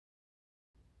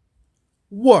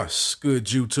What's good,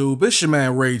 YouTube? It's your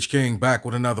man Rage King back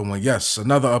with another one. Yes,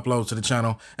 another upload to the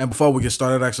channel. And before we get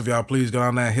started, I ask if y'all please go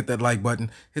down there and hit that like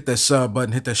button, hit that sub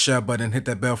button, hit that share button, hit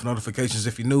that bell for notifications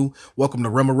if you're new. Welcome to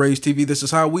Rema Rage TV. This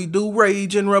is how we do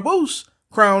Rage and Rebels.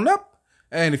 Crown up.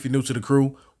 And if you're new to the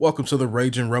crew, welcome to the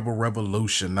Rage and Rebel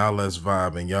Revolution. Now let's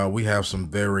vibe. And y'all, we have some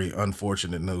very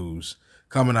unfortunate news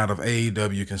coming out of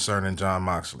AEW concerning Jon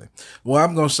Moxley. Well,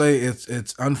 I'm going to say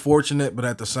it's unfortunate, but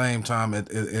at the same time,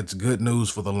 it's good news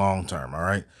for the long term, all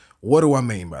right? What do I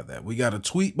mean by that? We got a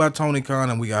tweet by Tony Khan,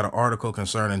 and we got an article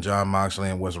concerning Jon Moxley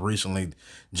and what's recently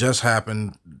just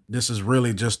happened. This is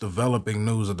really just developing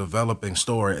news, a developing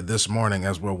story this morning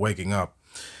as we're waking up.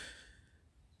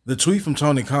 The tweet from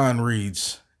Tony Khan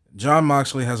reads, Jon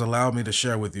Moxley has allowed me to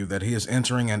share with you that he is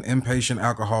entering an inpatient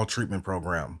alcohol treatment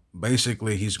program.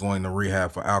 Basically, he's going to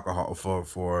rehab for alcohol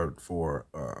for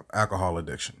alcohol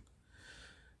addiction.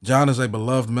 Jon is a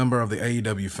beloved member of the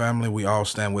AEW family. We all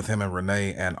stand with him and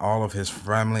Renee and all of his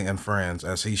family and friends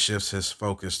as he shifts his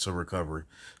focus to recovery.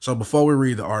 So before we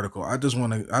read the article, I just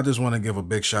want to give a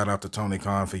big shout out to Tony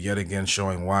Khan for yet again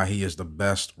showing why he is the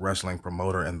best wrestling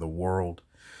promoter in the world.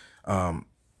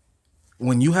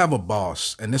 When you have a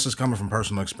boss, and this is coming from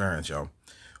personal experience, y'all,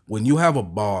 when you have a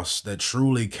boss that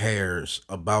truly cares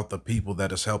about the people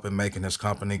that is helping making his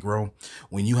company grow,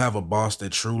 when you have a boss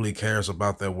that truly cares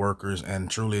about their workers and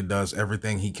truly does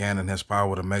everything he can in his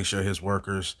power to make sure his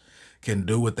workers can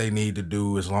do what they need to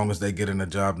do as long as they get in the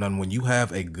job done, when you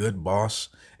have a good boss,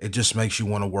 it just makes you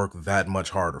want to work that much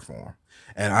harder for him.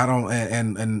 And I don't,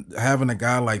 and having a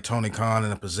guy like Tony Khan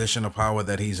in a position of power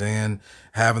that he's in,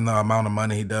 having the amount of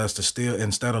money he does to still,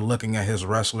 instead of looking at his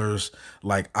wrestlers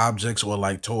like objects or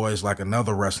like toys, like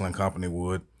another wrestling company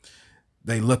would,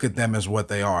 they look at them as what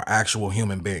they are, actual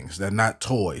human beings. They're not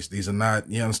toys. These are not,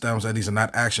 you understand what I'm saying? These are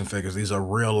not action figures. These are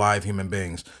real live human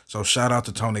beings. So shout out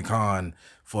to Tony Khan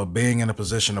for being in a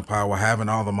position of power, having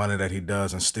all the money that he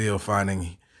does and still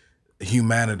finding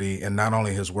humanity in not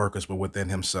only his workers, but within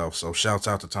himself. So shouts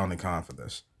out to Tony Khan for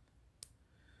this.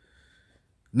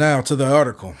 Now to the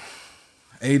article.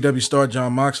 AEW star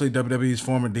Jon Moxley, WWE's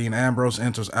former Dean Ambrose,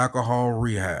 enters alcohol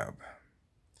rehab.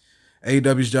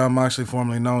 AEW's Jon Moxley,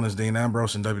 formerly known as Dean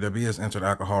Ambrose in WWE, has entered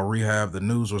alcohol rehab. The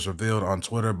news was revealed on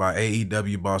Twitter by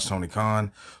AEW boss Tony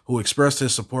Khan, who expressed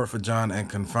his support for Jon and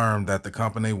confirmed that the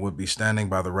company would be standing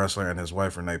by the wrestler and his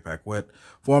wife, Renee Paquette,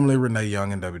 formerly Renee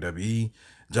Young in WWE.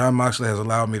 Jon Moxley has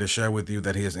allowed me to share with you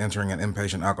that he is entering an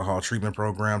inpatient alcohol treatment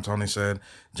program, Tony said.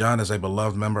 Jon is a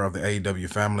beloved member of the AEW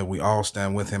family. We all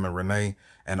stand with him and Renee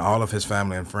and all of his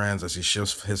family and friends as he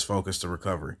shifts his focus to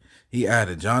recovery. He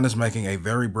added, Jon is making a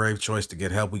very brave choice to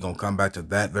get help. We're going to come back to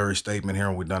that very statement here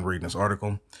when we're done reading this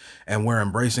article. And we're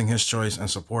embracing his choice and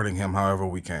supporting him however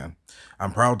we can.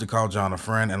 I'm proud to call Jon a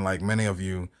friend, and like many of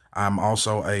you, I'm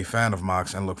also a fan of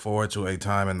Mox and look forward to a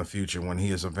time in the future when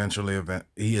he is eventually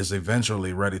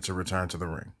ready to return to the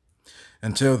ring.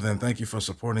 Until then, thank you for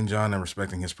supporting Jon and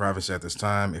respecting his privacy at this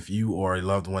time. If you or a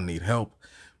loved one need help,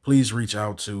 please reach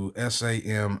out to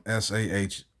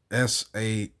SAMHSA's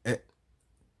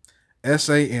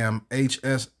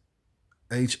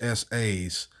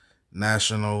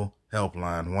National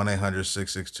Helpline,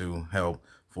 1-800-662-HELP.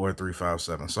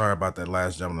 4357. Sorry about that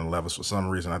last jumping in levels. For some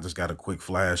reason, I just got a quick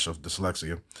flash of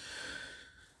dyslexia.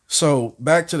 So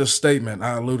back to the statement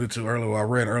I alluded to earlier, I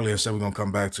read earlier, said we're going to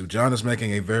come back to. Jon is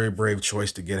making a very brave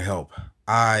choice to get help.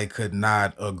 I could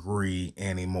not agree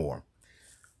anymore.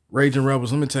 Raging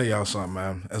Rebels, let me tell y'all something,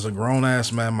 man. As a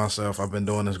grown-ass man myself, I've been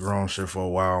doing this grown shit for a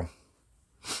while.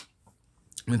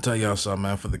 Let me tell y'all something,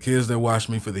 man. For the kids that watch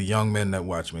me, for the young men that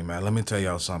watch me, man, let me tell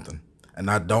y'all something. And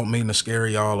I don't mean to scare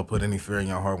y'all or put any fear in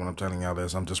y'all heart when I'm telling y'all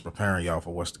this. I'm just preparing y'all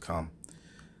for what's to come.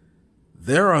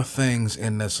 There are things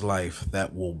in this life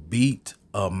that will beat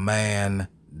a man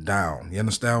down. You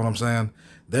understand what I'm saying?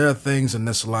 There are things in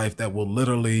this life that will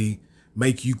literally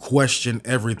make you question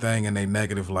everything in a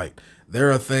negative light. There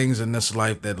are things in this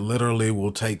life that literally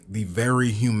will take the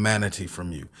very humanity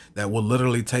from you, that will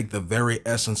literally take the very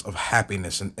essence of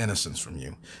happiness and innocence from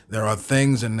you. There are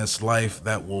things in this life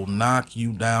that will knock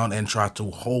you down and try to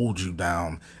hold you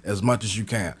down as much as you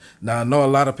can. Now, I know a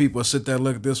lot of people sit there and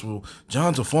look at this. Well,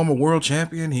 Jon's a former world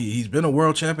champion. He's been a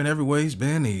world champion everywhere he's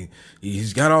been.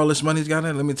 He's got all this money he's got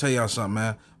in. Let me tell y'all something,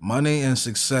 man. Money and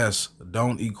success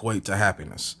don't equate to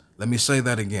happiness. Let me say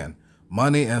that again.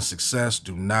 Money and success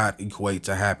do not equate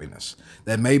to happiness.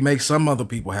 That may make some other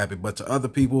people happy, but to other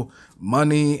people,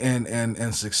 money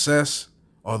and success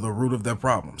are the root of their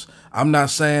problems. I'm not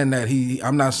saying that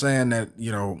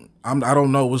you know, I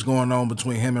don't know what's going on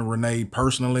between him and Renee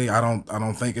personally. I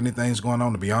don't think anything's going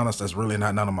on, to be honest. That's really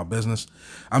not none of my business.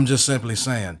 I'm just simply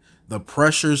saying the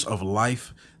pressures of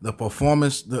life, the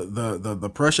performance,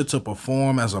 the pressure to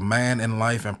perform as a man in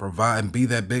life and provide and be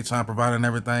that big time provider and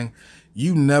everything,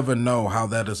 you never know how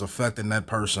that is affecting that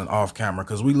person off camera.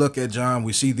 Because we look at Jon,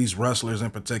 we see these wrestlers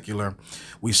in particular,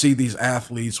 we see these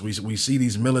athletes, we see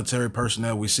these military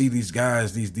personnel, we see these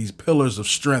guys, these pillars of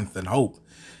strength and hope.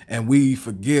 And we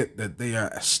forget that they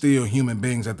are still human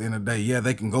beings at the end of the day. Yeah,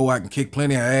 they can go out and kick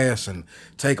plenty of ass and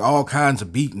take all kinds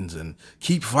of beatings and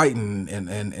keep fighting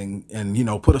and you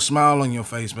know, put a smile on your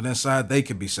face, but inside they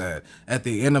could be sad. At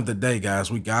the end of the day,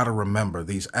 guys, we got to remember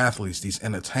these athletes, these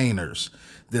entertainers,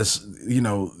 this, you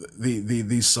know,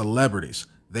 these celebrities,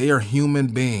 they are human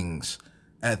beings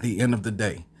at the end of the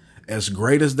day. As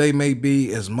great as they may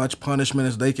be, as much punishment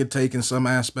as they could take in some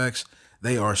aspects,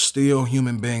 they are still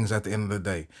human beings at the end of the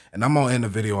day. And I'm going to end the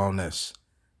video on this.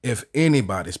 If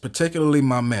anybody's, particularly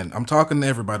my men, I'm talking to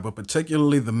everybody, but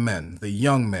particularly the men, the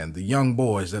young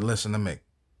boys that listen to me.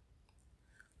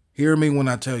 Hear me when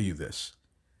I tell you this.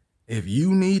 If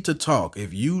you need to talk,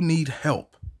 if you need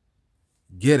help,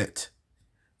 get it.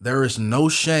 There is no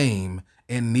shame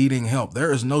in needing help.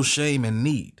 There is no shame in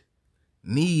need.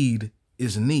 Need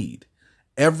is need.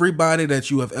 Everybody that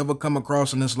you have ever come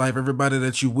across in this life, everybody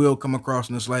that you will come across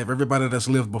in this life, everybody that's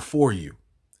lived before you,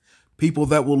 people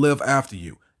that will live after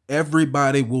you,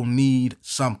 everybody will need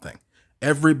something.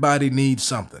 Everybody needs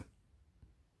something.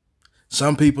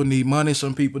 Some people need money.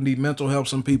 Some people need mental help.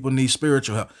 Some people need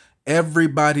spiritual help.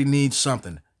 Everybody needs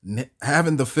something.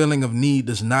 Having the feeling of need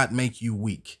does not make you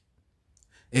weak.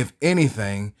 If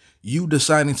anything, you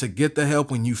deciding to get the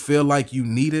help when you feel like you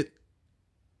need it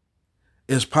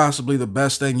is possibly the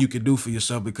best thing you could do for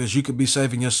yourself, because you could be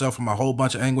saving yourself from a whole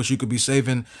bunch of anguish. You could be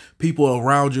saving people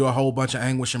around you a whole bunch of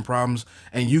anguish and problems,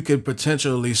 and you could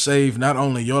potentially save not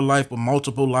only your life, but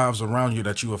multiple lives around you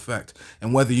that you affect.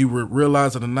 And whether you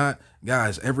realize it or not,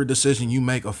 guys, every decision you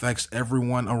make affects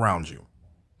everyone around you.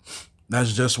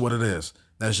 That's just what it is.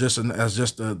 That's just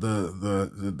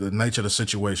the nature of the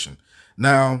situation.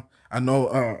 Now, I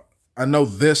know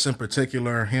this in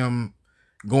particular, him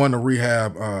going to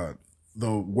rehab,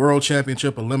 the world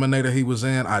championship eliminator he was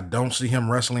in, I don't see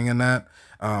him wrestling in that.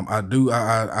 I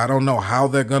don't know how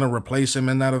they're going to replace him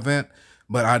in that event,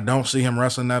 but I don't see him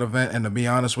wrestling that event. And to be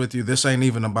honest with you, this ain't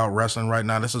even about wrestling right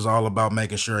now. This is all about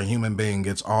making sure a human being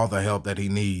gets all the help that he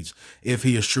needs if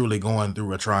he is truly going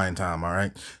through a trying time. All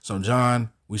right. So Jon,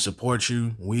 we support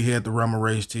you. We here at the Realm of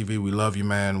Rage TV. We love you,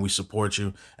 man. We support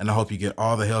you. And I hope you get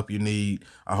all the help you need.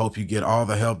 I hope you get all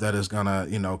the help that is going to,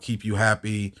 you know, keep you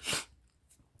happy,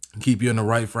 keep you in the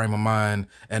right frame of mind,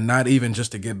 and not even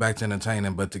just to get back to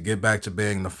entertaining, but to get back to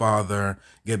being the father,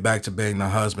 get back to being the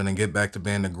husband, and get back to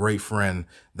being the great friend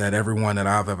that everyone that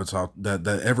I've ever talked, that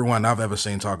everyone I've ever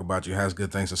seen talk about you has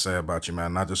good things to say about you, man.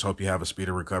 And I just hope you have a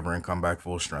speedy recovery and come back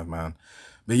full strength, man.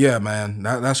 But yeah, man,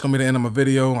 that's going to be the end of my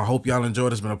video. I hope y'all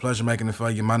enjoyed. It's been a pleasure making it for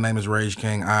you. My name is Rage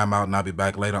King. I am out, and I'll be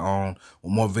back later on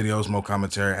with more videos, more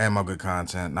commentary, and more good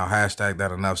content. Now, hashtag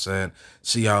that enough said.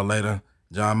 See y'all later.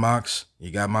 Jon Mox, you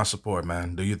got my support,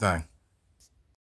 man. Do your thing.